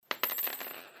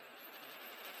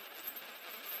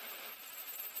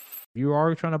you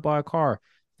are trying to buy a car,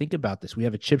 think about this. We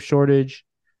have a chip shortage.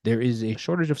 There is a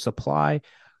shortage of supply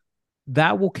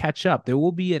that will catch up. There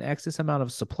will be an excess amount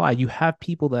of supply. You have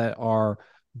people that are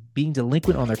being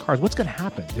delinquent on their cars. What's going to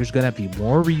happen? There's going to be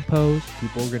more repos.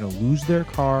 People are going to lose their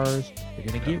cars. They're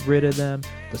going to get rid of them.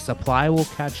 The supply will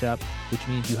catch up, which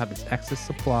means you have this excess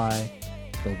supply,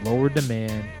 the lower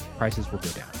demand, prices will go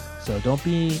down. So don't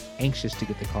be anxious to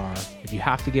get the car. If you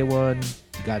have to get one,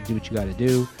 you got to do what you got to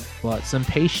do. But some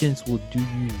patience will do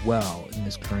you well in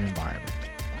this current environment.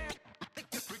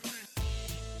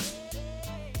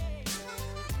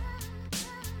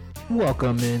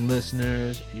 Welcome in,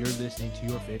 listeners. You're listening to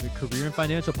your favorite career and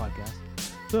financial podcast,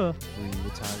 the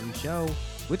Retiree Show,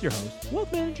 with your host,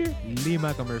 wealth manager Lee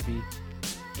Michael Murphy,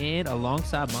 and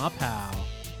alongside my pal,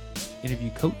 interview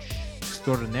coach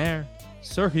extraordinaire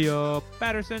Sergio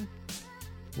Patterson.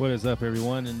 What is up,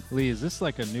 everyone? And Lee, is this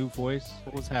like a new voice?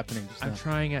 What was happening just now? I'm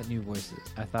trying out new voices.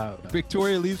 I thought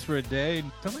Victoria leaves for a day.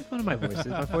 Don't make fun of my voices.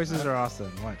 My voices are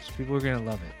awesome. Watch, people are gonna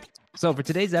love it. So for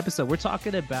today's episode, we're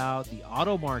talking about the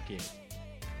auto market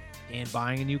and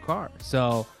buying a new car.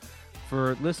 So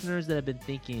for listeners that have been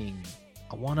thinking,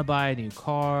 I want to buy a new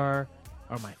car,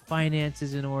 are my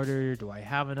finances in order? Do I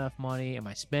have enough money? Am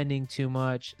I spending too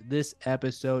much? This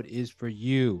episode is for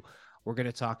you. We're going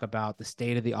to talk about the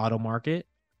state of the auto market,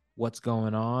 what's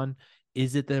going on.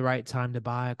 Is it the right time to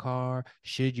buy a car?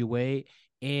 Should you wait?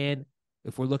 And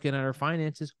if we're looking at our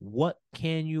finances, what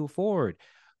can you afford?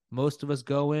 Most of us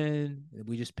go in,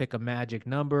 we just pick a magic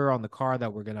number on the car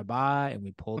that we're going to buy and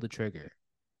we pull the trigger.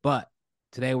 But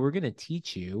today we're going to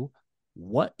teach you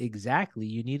what exactly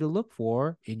you need to look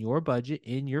for in your budget,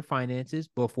 in your finances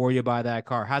before you buy that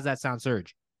car. How's that sound,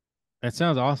 Serge? That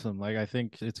sounds awesome. Like, I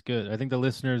think it's good. I think the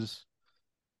listeners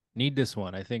need this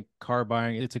one. I think car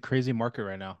buying, it's a crazy market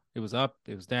right now. It was up,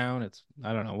 it was down.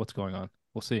 I don't know what's going on.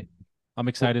 We'll see. I'm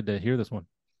excited to hear this one.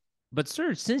 But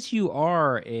Serge, since you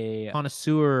are a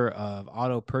connoisseur of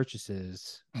auto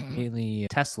purchases, mainly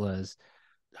Teslas,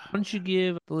 why don't you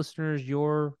give the listeners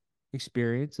your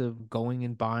experience of going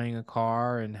and buying a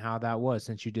car and how that was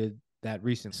since you did that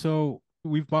recently? So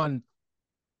we've bought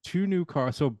 2 new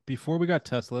cars. So before we got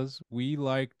Teslas, we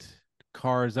liked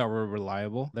cars that were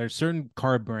reliable. There's certain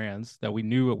car brands that we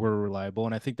knew were reliable,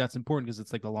 and I think that's important because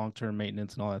it's like the long-term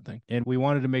maintenance and all that thing. And we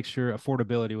wanted to make sure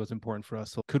affordability was important for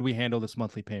us. So could we handle this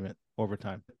monthly payment over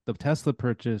time? The Tesla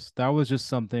purchase, that was just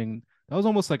something that was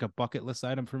almost like a bucket list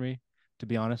item for me, to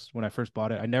be honest. When I first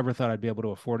bought it, I never thought I'd be able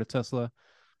to afford a Tesla.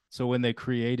 So when they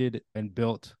created and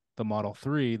built the Model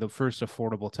 3, the first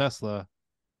affordable Tesla,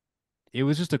 it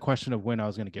was just a question of when I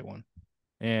was going to get one.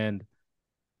 And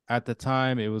at the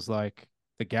time, it was like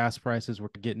the gas prices were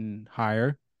getting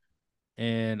higher,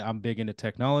 and I'm big into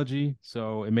technology,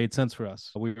 so it made sense for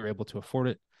us. We were able to afford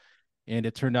it, and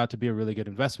it turned out to be a really good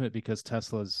investment because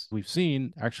Teslas, we've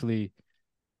seen, actually,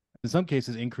 in some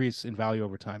cases, increase in value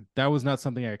over time. That was not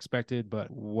something I expected,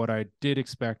 but what I did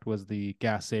expect was the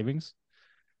gas savings.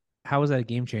 How was that a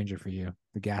game changer for you,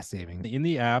 the gas savings? In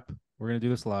the app, we're going to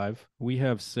do this live. We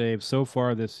have saved so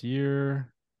far this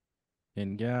year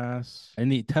in gas. In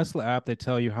the Tesla app, they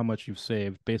tell you how much you've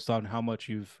saved based on how much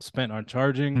you've spent on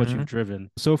charging, how much you've driven.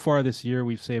 So far this year,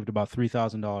 we've saved about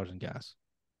 $3,000 in gas.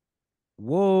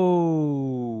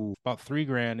 Whoa. About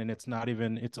 $3,000,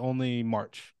 and it's only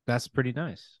March. That's pretty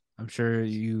nice. I'm sure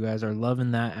you guys are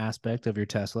loving that aspect of your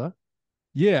Tesla.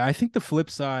 Yeah, I think the flip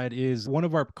side is one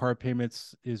of our car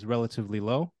payments is relatively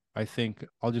low. I think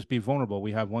I'll just be vulnerable.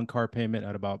 We have one car payment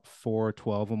at about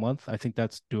 $412 a month. I think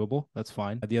that's doable. That's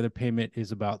fine. The other payment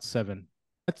is about $7.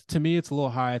 To me, it's a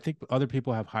little high. I think other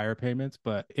people have higher payments,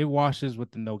 but it washes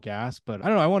with the no gas. But I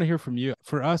don't know. I want to hear from you.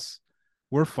 For us,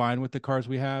 we're fine with the cars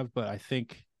we have, but I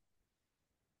think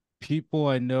people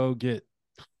I know get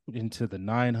into the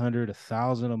 $900,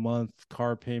 $1,000 a month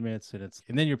car payments, and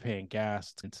then you're paying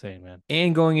gas. It's insane, man.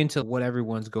 And going into what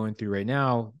everyone's going through right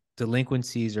now,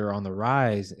 delinquencies are on the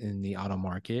rise in the auto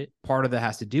market. Part of that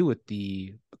has to do with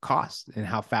the cost and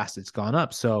how fast it's gone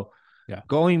up. So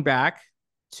going back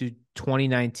to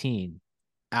 2019,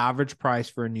 average price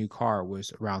for a new car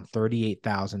was around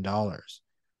 $38,000.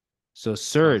 So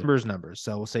Serge, numbers.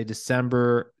 So we'll say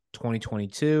December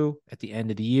 2022 at the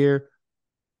end of the year.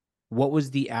 What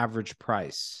was the average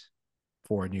price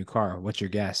for a new car? What's your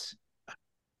guess?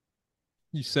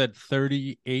 You said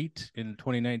 38 in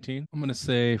 2019. I'm going to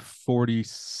say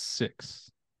 46.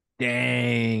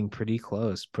 Dang, pretty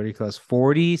close. Pretty close.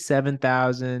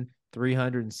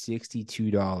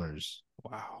 $47,362.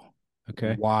 Wow.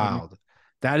 Okay. Wild.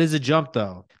 That is a jump,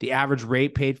 though. The average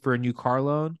rate paid for a new car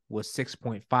loan was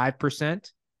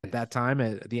 6.5%. at that time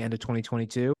at the end of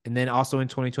 2022. And then also in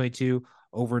 2022,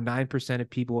 over 9% of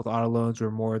people with auto loans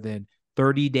were more than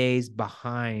 30 days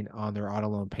behind on their auto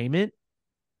loan payment.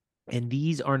 And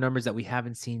these are numbers that we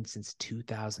haven't seen since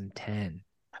 2010.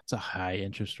 That's a high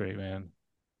interest rate, man.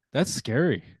 That's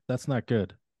scary. That's not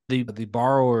good. The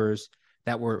borrowers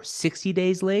that were 60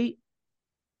 days late,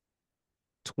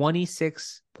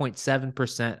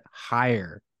 26.7%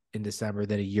 higher in December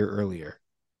than a year earlier.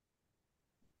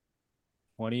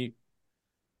 20,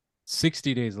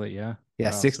 60 days late, yeah.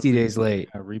 Yeah, Wow. 60 days late.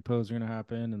 Repos are going to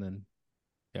happen, and then,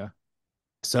 yeah.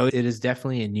 So it is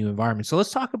definitely a new environment. So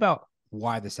let's talk about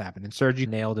why this happened. And Sergio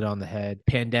nailed it on the head.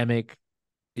 Pandemic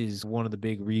is one of the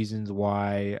big reasons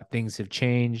why things have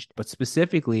changed, but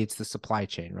specifically it's the supply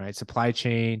chain, right? Supply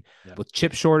chain with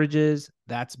chip shortages,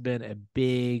 that's been a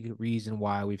big reason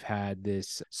why we've had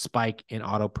this spike in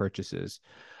auto purchases.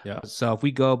 Yeah. So if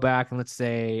we go back and let's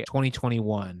say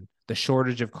 2021, the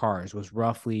shortage of cars was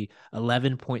roughly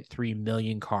 11.3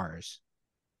 million cars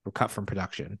were cut from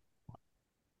production.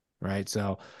 Right.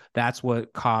 So that's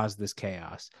what caused this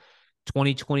chaos.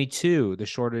 2022, the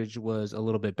shortage was a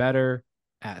little bit better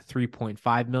at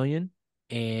 3.5 million.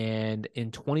 And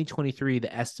in 2023,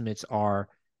 the estimates are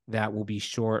that will be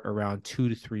short around 2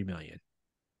 to 3 million.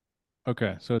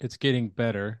 Okay. So it's getting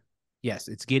better. Yes,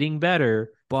 it's getting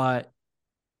better, but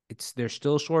there's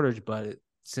still a shortage. But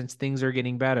since things are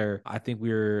getting better, I think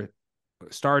we're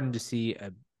starting to see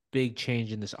a big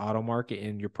change in this auto market.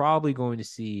 And you're probably going to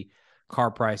see car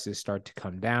prices start to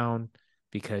come down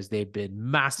because they've been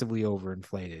massively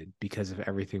overinflated because of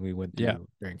everything we went through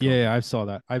during COVID. Yeah, I saw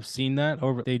that. I've seen that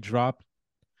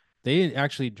they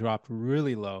actually dropped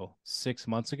really low 6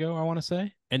 months ago, I want to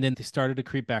say. And then they started to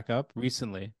creep back up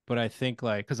recently. But I think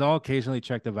because I'll occasionally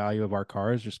check the value of our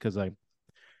cars just because I'm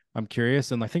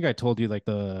curious. And I think I told you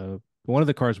one of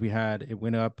the cars we had, it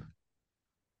went up.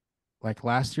 Like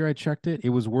last year I checked it, it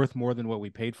was worth more than what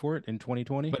we paid for it in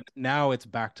 2020. But now it's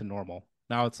back to normal.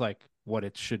 Now it's like what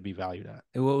it should be valued at.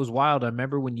 And what was wild, I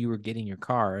remember when you were getting your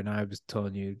car and I was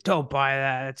telling you, don't buy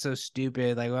that. It's so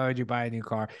stupid. Like, why would you buy a new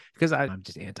car? Because I'm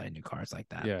just anti new cars like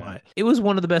that. Yeah. But it was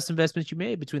one of the best investments you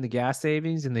made between the gas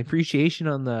savings and the appreciation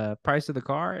on the price of the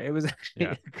car. It was actually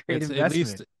a great investment. At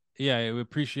least, it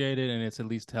appreciated and it's at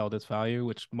least held its value,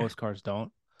 which most cars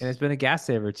don't. And it's been a gas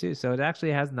saver too. So it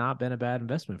actually has not been a bad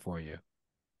investment for you.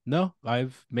 No,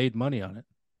 I've made money on it.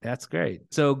 That's great.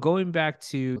 So going back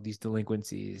to these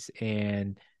delinquencies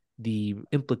and the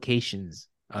implications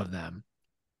of them.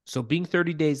 So being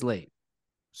 30 days late,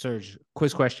 Serge,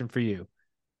 quiz question for you.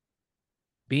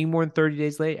 Being more than 30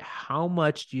 days late, how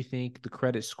much do you think the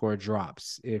credit score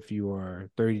drops if you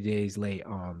are 30 days late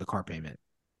on the car payment?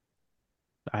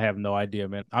 I have no idea,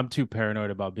 man. I'm too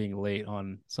paranoid about being late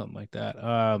on something like that.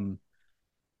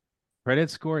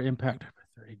 Credit score impact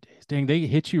over 30 days. Dang, they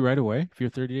hit you right away if you're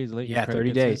 30 days late. Yeah,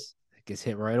 30 days. It gets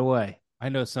hit right away. I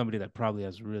know somebody that probably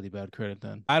has really bad credit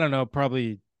then. I don't know,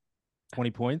 probably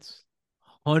 20 points.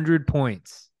 100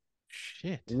 points.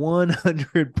 Shit.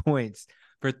 100 points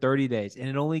for 30 days. And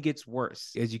it only gets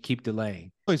worse as you keep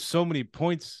delaying. There's so many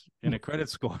points in a credit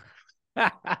score.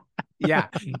 Yeah,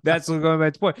 that's what going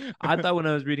back to point. I thought when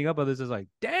I was reading up on this, I was like,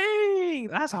 dang,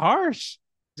 that's harsh.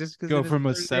 Just go from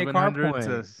a 700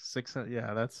 to 600.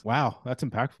 Yeah, that's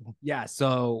impactful. Yeah.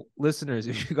 So listeners,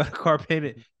 if you got a car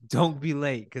payment, don't be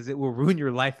late because it will ruin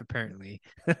your life. Apparently,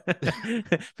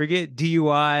 forget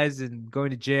DUIs and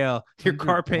going to jail. Your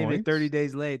car payment 30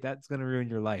 days late, that's going to ruin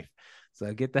your life.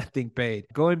 So get that thing paid.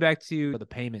 Going back to the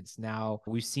payments. Now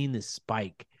we've seen this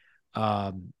spike.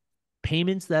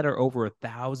 Payments that are over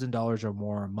 $1,000 or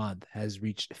more a month has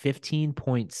reached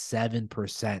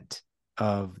 15.7%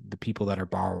 of the people that are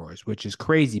borrowers, which is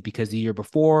crazy because the year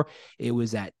before it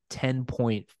was at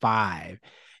 10.5.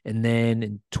 And then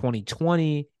in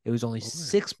 2020, it was only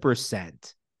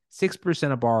 6%.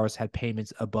 6% of borrowers had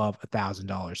payments above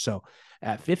 $1,000. So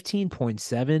at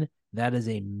 15.7, that is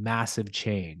a massive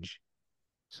change.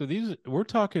 So we're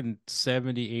talking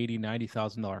 $70,000, $80,000,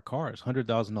 $90,000 cars,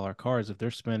 $100,000 cars. If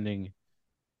they're spending,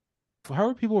 how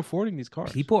are people affording these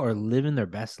cars? People are living their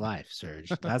best life, Serge.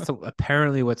 That's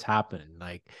apparently what's happening.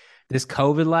 Like this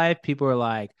COVID life, people are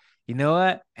like, you know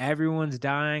what? Everyone's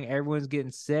dying. Everyone's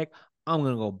getting sick. I'm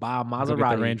gonna go buy a Maserati.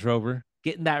 Get the Range Rover.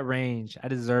 Get in that range. I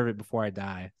deserve it before I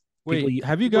die. Wait,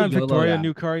 have you gotten Victoria a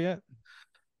new car yet?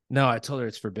 No, I told her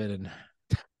it's forbidden.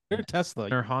 Her Tesla.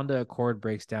 Her Honda Accord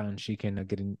breaks down and she can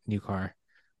get a new car.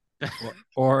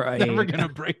 Or never gonna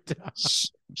break down. Shh,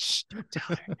 don't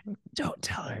tell her. Don't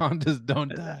tell her. Hondas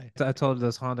don't die. I told her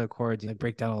those Honda Accords, they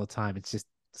break down all the time. It's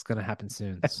gonna happen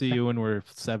soon. See you when we're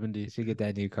 70. She get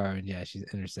that new car and yeah, she's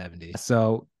in her 70s.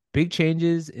 So Big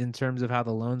changes in terms of how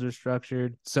the loans are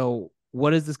structured. So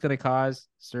what is this going to cause,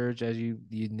 Serge? As you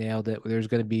nailed it, there's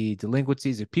going to be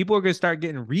delinquencies. If people are going to start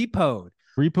getting repoed,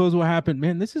 Repos what happened.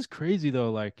 Man, this is crazy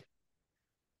though. Like,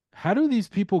 how do these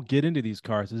people get into these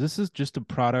cars? Is this just a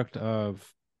product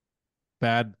of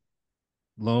bad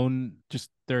loan? Just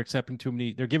they're accepting too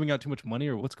many, they're giving out too much money,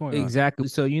 or what's going on? exactly.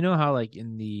 So you know how like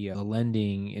in the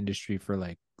lending industry for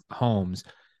like homes,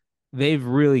 they've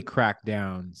really cracked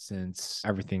down since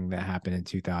everything that happened in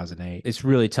 2008. It's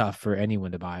really tough for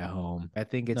anyone to buy a home. I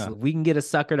think it's No. if we can get a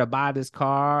sucker to buy this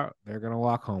car, they're gonna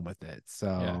walk home with it. Yeah.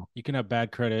 So You can have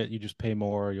bad credit, you just pay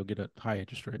more, you'll get a high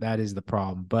interest rate. that is the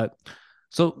problem. But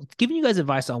so giving you guys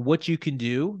advice on what you can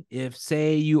do if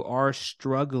say you are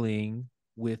struggling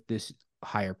with this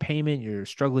higher payment, you're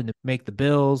struggling to make the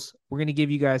bills. We're going to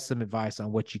give you guys some advice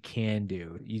on what you can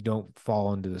do. You don't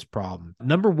fall into this problem.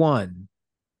 Number one,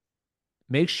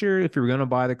 make sure if you're going to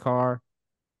buy the car,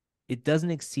 it doesn't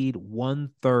exceed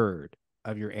 1/3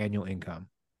 of your annual income.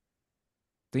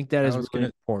 I think that That is was really gonna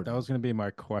that important. was gonna be my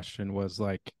question, was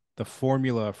like the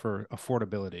formula for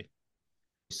affordability.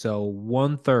 So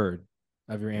 1/3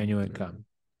 of your One annual third. income.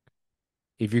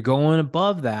 If you're going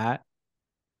above that,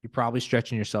 you're probably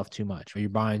stretching yourself too much, or you're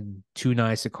buying too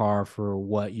nice a car for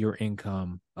what your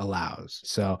income allows.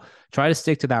 So try to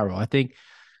stick to that rule. I think,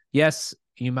 yes,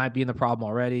 you might be in the problem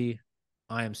already.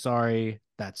 I am sorry.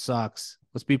 That sucks.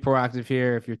 Let's be proactive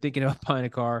here. If you're thinking about buying a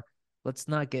car, let's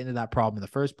not get into that problem in the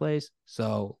first place.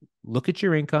 So look at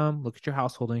your income, look at your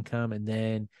household income, and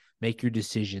then make your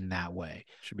decision that way.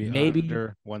 Should be Maybe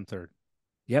under 1/3.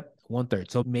 Yep,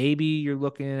 1/3. So maybe you're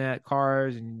looking at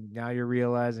cars and now you're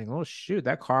realizing, oh shoot,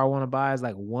 that car I want to buy is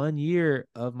like 1 year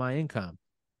of my income.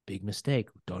 Big mistake.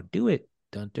 Don't do it.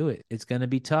 Don't do it. It's going to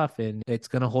be tough and it's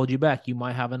going to hold you back. You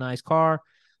might have a nice car,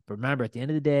 but remember, at the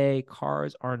end of the day,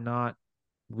 cars are not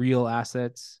real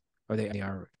assets, or they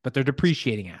are, but they're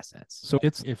depreciating assets. So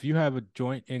it's if you have a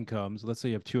joint incomes, let's say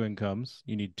you have two incomes,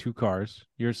 you need two cars.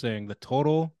 You're saying the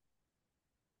total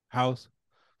house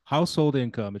household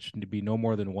income, it should be no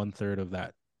more than 1/3 of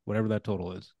that, whatever that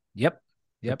total is. Yep.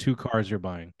 The Yep. two cars you're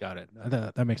buying. Got it.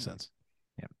 That makes sense.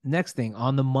 Yeah. Next thing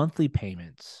on the monthly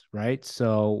payments, right?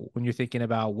 So when you're thinking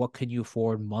about what can you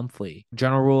afford monthly,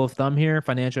 general rule of thumb here,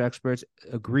 financial experts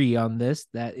agree on this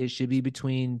that it should be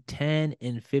between 10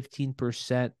 and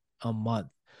 15% a month.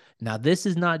 Now, this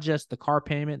is not just the car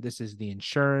payment, this is the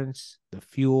insurance, the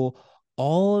fuel,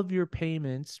 all of your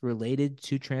payments related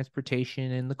to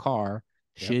transportation in the car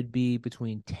Yep. should be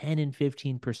between 10 and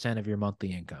 15% of your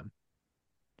monthly income.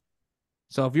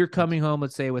 So if you're coming home,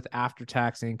 let's say with after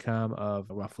tax income of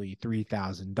roughly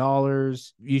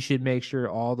 $3,000, you should make sure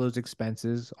all those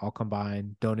expenses all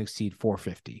combined don't exceed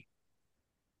 450.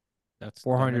 That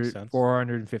makes sense.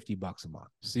 450 bucks a month.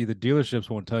 See, the dealerships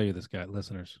won't tell you this, guy,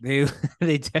 listeners. They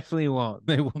they definitely won't.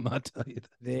 They will not tell you that.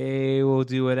 They will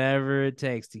do whatever it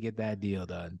takes to get that deal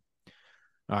done.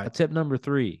 All right, tip number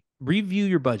 3, review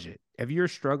your budget. If you're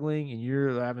struggling and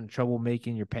you're having trouble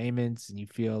making your payments and you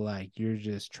feel like you're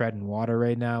just treading water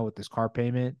right now with this car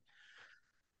payment,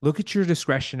 look at your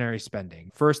discretionary spending.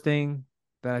 First thing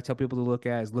that I tell people to look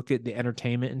at is look at the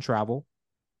entertainment and travel,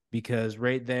 because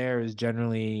right there is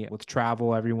generally with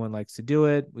travel, everyone likes to do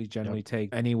it. We Yep. generally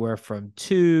take anywhere from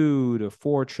 2 to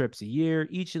 4 trips a year.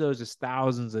 Each of those is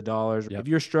thousands of dollars. Yep. If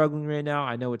you're struggling right now,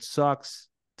 I know it sucks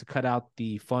to cut out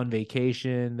the fun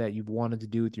vacation that you've wanted to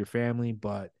do with your family,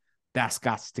 but that's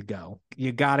got to go.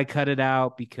 You got to cut it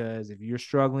out, because if you're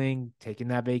struggling, taking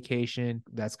that vacation,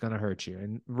 that's going to hurt you.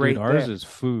 And right Dude, ours there, is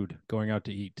food, going out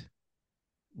to eat.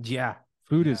 yeah,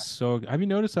 Food yeah, is so. Have you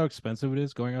noticed how expensive it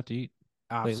is going out to eat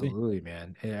lately? absolutely,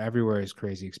 man. Everywhere is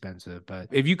crazy expensive. But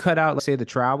if you cut out, let's say, the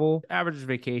travel, average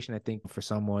vacation, I think for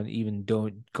someone, even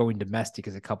going domestic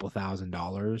is a couple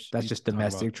 $1,000s. That's You just talk about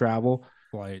domestic travel.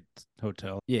 flight,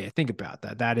 hotel. Yeah, think about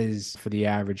that. That is for the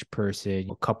average person,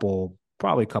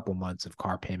 probably a couple months of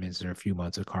car payments or a few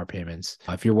months of car payments.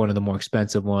 If you're one of the more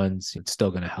expensive ones, it's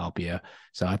still going to help you.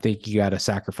 So I think you got to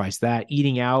sacrifice that.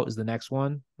 Eating out is the next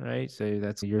one, right? So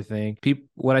that's your thing.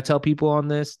 What I tell people on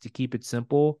this, to keep it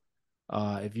simple,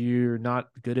 if you're not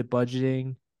good at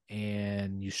budgeting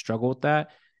and you struggle with that,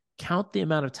 count the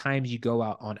amount of times you go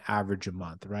out on average a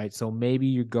month, right? So maybe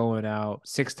you're going out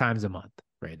 6 times a month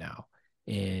right now,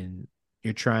 and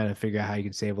you're trying to figure out how you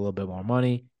can save a little bit more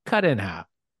money. Cut it in half.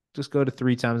 Just go to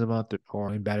 3 times a month, or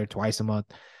better, twice a month.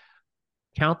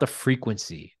 Count the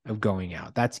frequency of going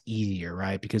out. That's easier,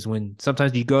 right? Because when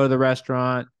sometimes you go to the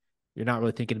restaurant, you're not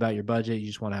really thinking about your budget. You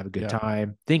just want to have a good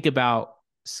time. Think about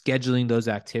scheduling those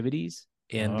activities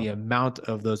and the amount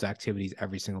of those activities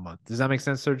every single month. Does that make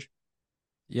sense, Serge?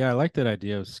 Yeah, I like that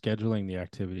idea of scheduling the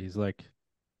activities. Like,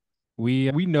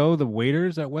 We know the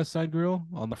waiters at West Side Grill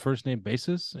on the first name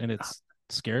basis, and it's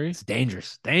scary. It's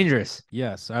dangerous. Dangerous.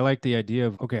 Yes, I like the idea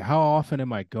of okay, how often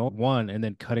am I going one and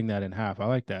then cutting that in half? I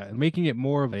like that. And making it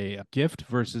more of a gift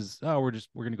versus oh,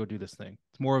 we're gonna go do this thing.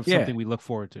 It's more of Yeah. something we look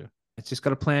forward to. It's just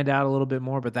got to plan it out a little bit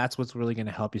more, but that's what's really going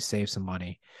to help you save some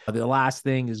money. The last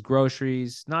thing is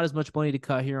groceries. Not as much money to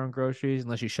cut here on groceries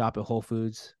unless you shop at Whole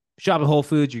Foods. Shop at Whole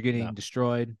Foods, you're No. getting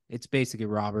destroyed. It's basically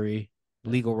robbery,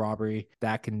 Yeah. legal robbery.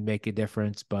 That can make a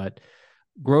difference. But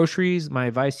groceries, my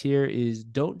advice here is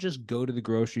don't just go to the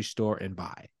grocery store and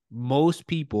buy. Most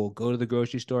people go to the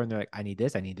grocery store and they're like, I need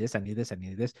this, I need this, I need this, I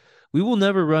need this. We will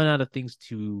never run out of things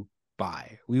to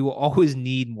buy. We will always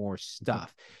need more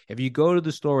stuff. If you go to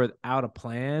the store without a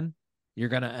plan, you're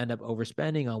going to end up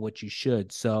overspending on what you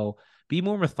should. So be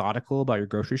more methodical about your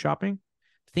grocery shopping.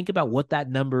 Think about what that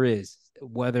number is,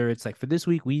 whether it's like for this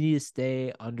week, we need to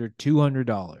stay under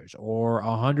 $200 or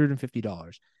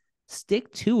 $150.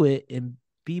 Stick to it and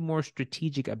be more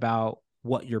strategic about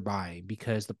what you're buying,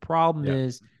 because the problem Yeah.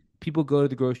 is people go to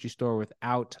the grocery store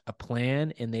without a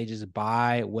plan and they just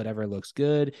buy whatever looks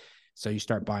good. So you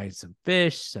start buying some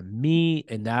fish, some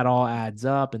meat, and that all adds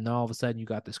up. And then all of a sudden you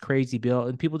got this crazy bill,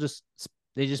 and people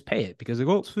they just pay it because they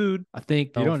go, it's food. I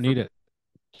think You don't need it.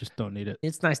 Just don't need it.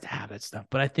 it's nice to have that stuff,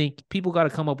 but I think people got to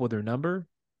come up with their number,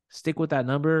 stick with that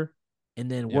number, and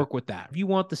then Yeah. work with that. If you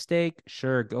want the steak,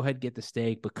 sure, go ahead, get the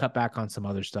steak, but cut back on some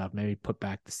other stuff. Maybe put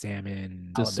back the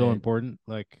salmon. Just so important.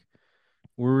 Like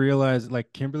we realize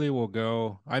like Kimberly will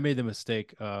go. I made the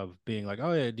mistake of being like,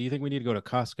 oh yeah, do you think we need to go to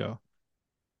Costco?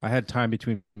 I had time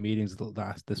between meetings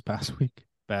this past week.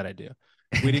 Bad idea.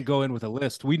 We didn't go in with a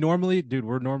list. We normally, dude,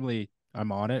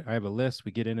 I'm on it. I have a list.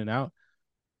 We get in and out.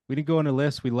 We didn't go on a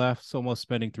list. We left. It's almost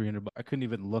spending 300. I couldn't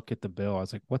even look at the bill. I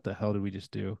was like, what the hell did we just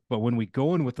do? But when we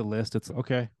go in with the list, it's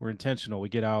okay. We're intentional. We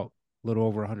get out a little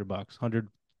over $100,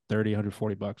 130,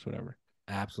 $140, whatever.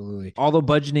 Absolutely. Although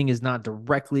budgeting is not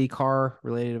directly car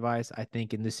related advice, I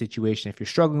think in this situation, if you're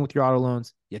struggling with your auto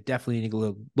loans, you definitely need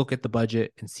to look at the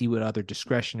budget and see what other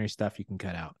discretionary stuff you can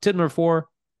cut out. Tip number 4,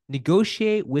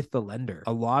 negotiate with the lender.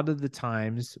 A lot of the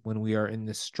times when we are in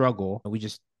this struggle, we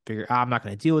just figure, I'm not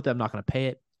going to deal with it. I'm not going to pay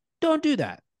it. Don't do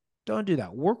that. Don't do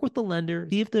that. Work with the lender.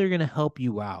 See if they're going to help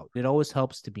you out. It always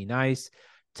helps to be nice.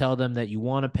 Tell them that you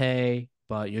want to pay,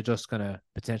 but you're just going to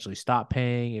potentially stop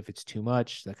paying if it's too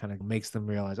much. That kind of makes them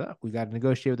realize, oh, we got to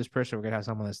negotiate with this person. We're going to have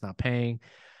someone that's not paying.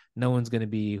 No one's going to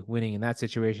be winning in that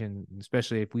situation,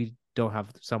 especially if we don't have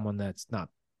someone that's not,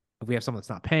 if we have someone that's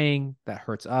not paying, that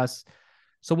hurts us.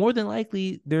 So more than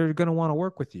likely, they're going to want to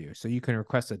work with you. So you can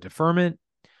request a deferment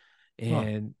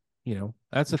and,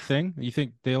 that's a thing. You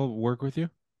think they'll work with you?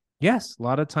 yes, a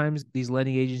lot of times these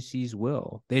lending agencies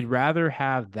will. They'd rather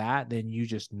have that than you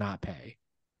just not pay.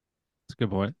 That's a good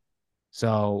point.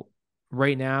 So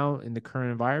right now in the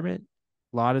current environment,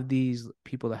 a lot of these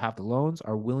people that have the loans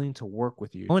are willing to work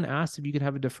with you. No one asks if you can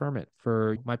have a deferment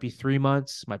for might be 3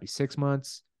 months, might be 6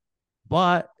 months,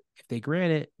 but if they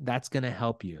grant it, that's going to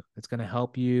help you. It's going to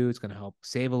help you. It's going to help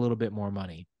save a little bit more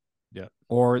money. Yeah.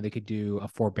 Or they could do a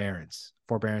forbearance.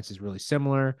 Forbearance is really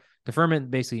similar.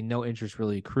 Deferment, basically no interest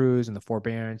really accrues, and the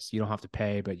forbearance, you don't have to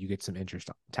pay, but you get some interest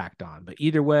tacked on. But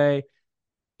either way,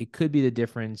 it could be the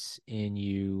difference in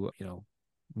you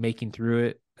making through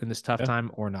it in this tough time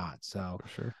or not. So For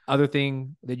sure. other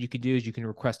thing that you could do is you can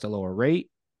request a lower rate.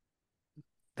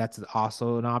 That's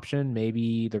also an option.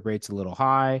 Maybe the rate's a little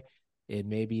high, and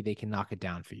maybe they can knock it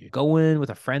down for you. Go in with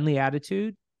a friendly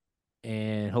attitude,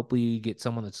 and hopefully you get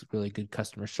someone that's really good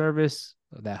customer service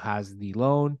that has the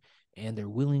loan and they're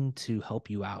willing to help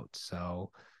you out.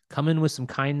 So come in with some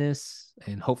kindness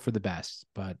and hope for the best,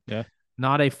 but Yeah.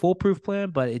 not a foolproof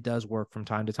plan, but it does work from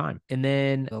time to time. And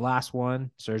then the last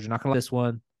one, Serge, you're not going to like this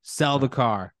one, sell the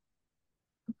car.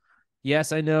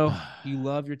 Yes, I know you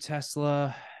love your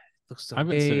Tesla. It looks so I've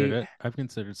considered big. it. I've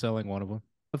considered selling one of them.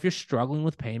 If you're struggling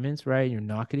with payments, right, you're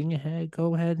not getting ahead,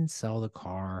 go ahead and sell the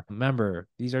car. Remember,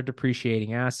 these are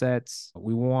depreciating assets.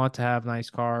 We want to have nice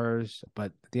cars,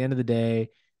 but at the end of the day,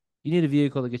 you need a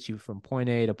vehicle that gets you from point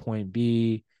A to point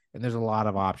B. And there's a lot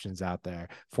of options out there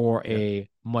for a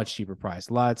much cheaper price.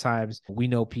 A lot of times we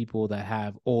know people that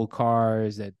have old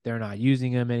cars that they're not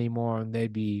using them anymore, and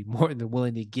they'd be more than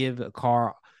willing to give a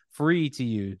car free to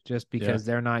you just because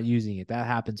they're not using it. That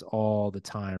happens all the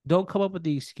time. Don't come up with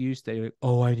the excuse that you're like,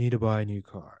 oh, I need to buy a new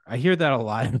car. I hear that a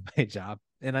lot in my job.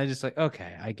 And I just like,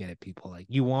 okay, I get it. People like,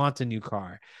 you want a new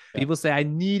car. People say, I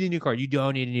need a new car. You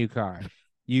don't need a new car.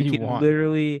 You can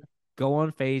literally go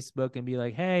on Facebook and be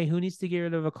like, hey, who needs to get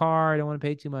rid of a car? I don't want to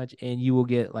pay too much. And you will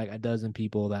get like a dozen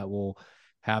people that will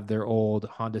have their old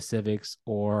Honda Civics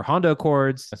or Honda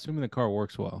Accords. Assuming the car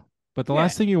works well. But the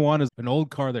last thing you want is an old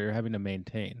car that you're having to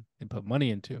maintain and put money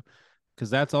into, because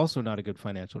that's also not a good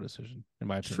financial decision, in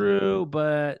my opinion. True,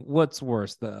 but what's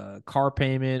worse, the car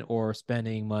payment or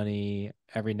spending money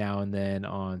every now and then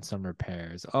on some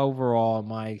repairs? Overall, in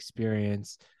my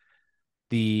experience,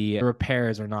 the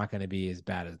repairs are not going to be as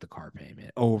bad as the car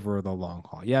payment over the long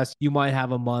haul. Yes, you might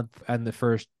have a month and the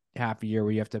first half a year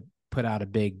where you have to put out a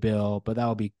big bill, but that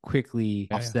will be quickly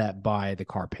offset by the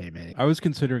car payment. I was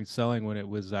considering selling when it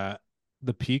was at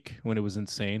the peak, when it was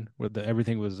insane, where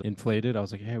everything was inflated. I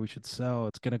was like, hey, we should sell.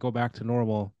 It's going to go back to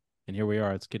normal. And here we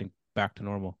are. It's getting back to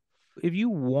normal. If you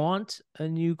want a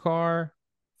new car,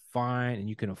 fine, and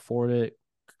you can afford it,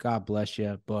 God bless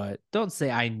you. But don't say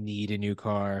I need a new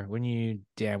car when you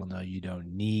damn well know you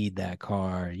don't need that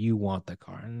car. You want the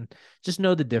car. And just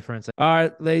know the difference. All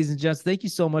right, ladies and gents, thank you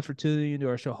so much for tuning into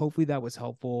our show. Hopefully that was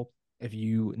helpful. If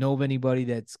you know of anybody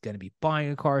that's going to be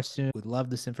buying a car soon, would love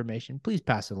this information, please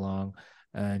pass it along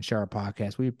and share our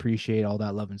podcast. We appreciate all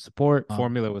that love and support.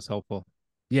 Formula was helpful.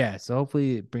 Yeah, so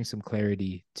hopefully it brings some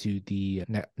clarity to the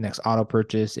next auto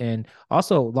purchase. And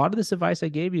also, a lot of this advice I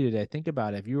gave you today, think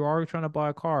about it. If you are trying to buy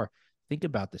a car, think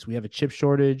about this. We have a chip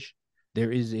shortage.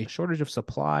 There is a shortage of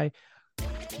supply.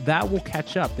 That will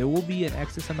catch up. There will be an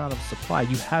excess amount of supply.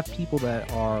 You have people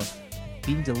that are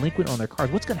being delinquent on their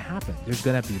cars. What's going to happen? There's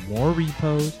going to be more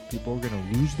repos. People are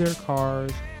going to lose their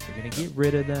cars. They're going to get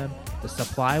rid of them. The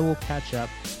supply will catch up,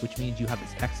 which means you have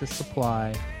this excess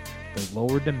supply, the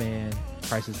lower demand,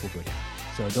 prices will go down.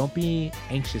 So don't be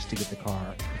anxious to get the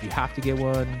car. If you have to get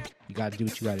one, you got to do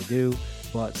what you got to do.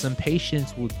 But some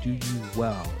patience will do you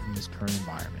well in this current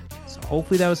environment. So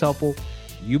hopefully that was helpful.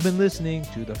 You've been listening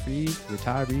to the Free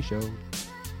Retiree Show.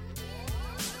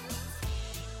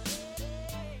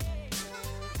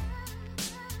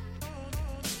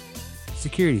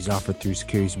 Securities offered through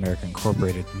Securities America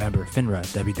Incorporated, member FINRA,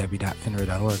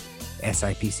 www.finra.org,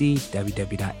 SIPC,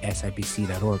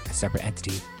 www.sipc.org, a separate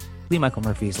entity. Lee Michael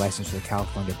Murphy is licensed with the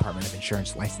California Department of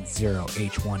Insurance, license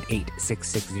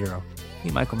 0H18660.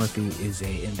 Lee Michael Murphy is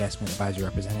a investment advisor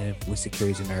representative with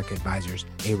Securities America Advisors,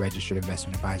 a registered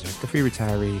investment advisor. The Free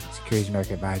Retiree, Securities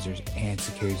America Advisors, and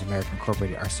Securities America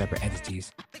Incorporated are separate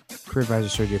entities. Career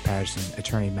advisor Sergio Patterson,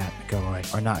 attorney Matt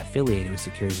McElroy are not affiliated with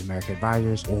Securities America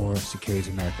Advisors or Securities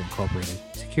America Incorporated.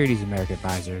 Securities America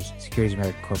Advisors, Securities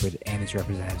America Incorporated, and its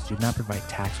representatives do not provide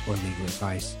tax or legal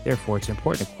advice. Therefore, it's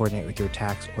important to coordinate with your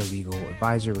tax or legal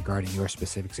advisor regarding your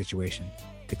specific situation.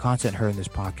 The content heard in this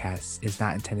podcast is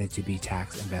not intended to be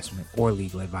tax, investment, or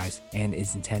legal advice and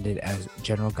is intended as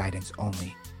general guidance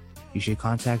only. You should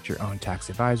contact your own tax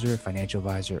advisor, financial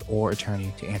advisor, or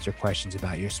attorney to answer questions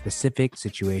about your specific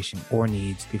situation or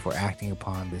needs before acting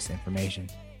upon this information.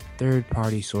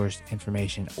 Third-party sourced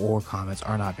information or comments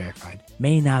are not verified,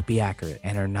 may not be accurate,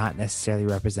 and are not necessarily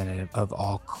representative of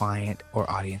all client or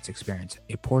audience experience.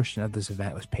 A portion of this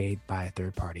event was paid by a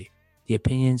third party. The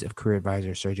opinions of career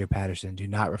advisor Sergio Patterson do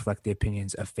not reflect the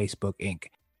opinions of Facebook Inc.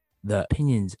 The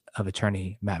opinions of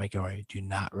attorney Matt McElroy do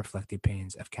not reflect the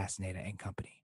opinions of Castaneda and Company.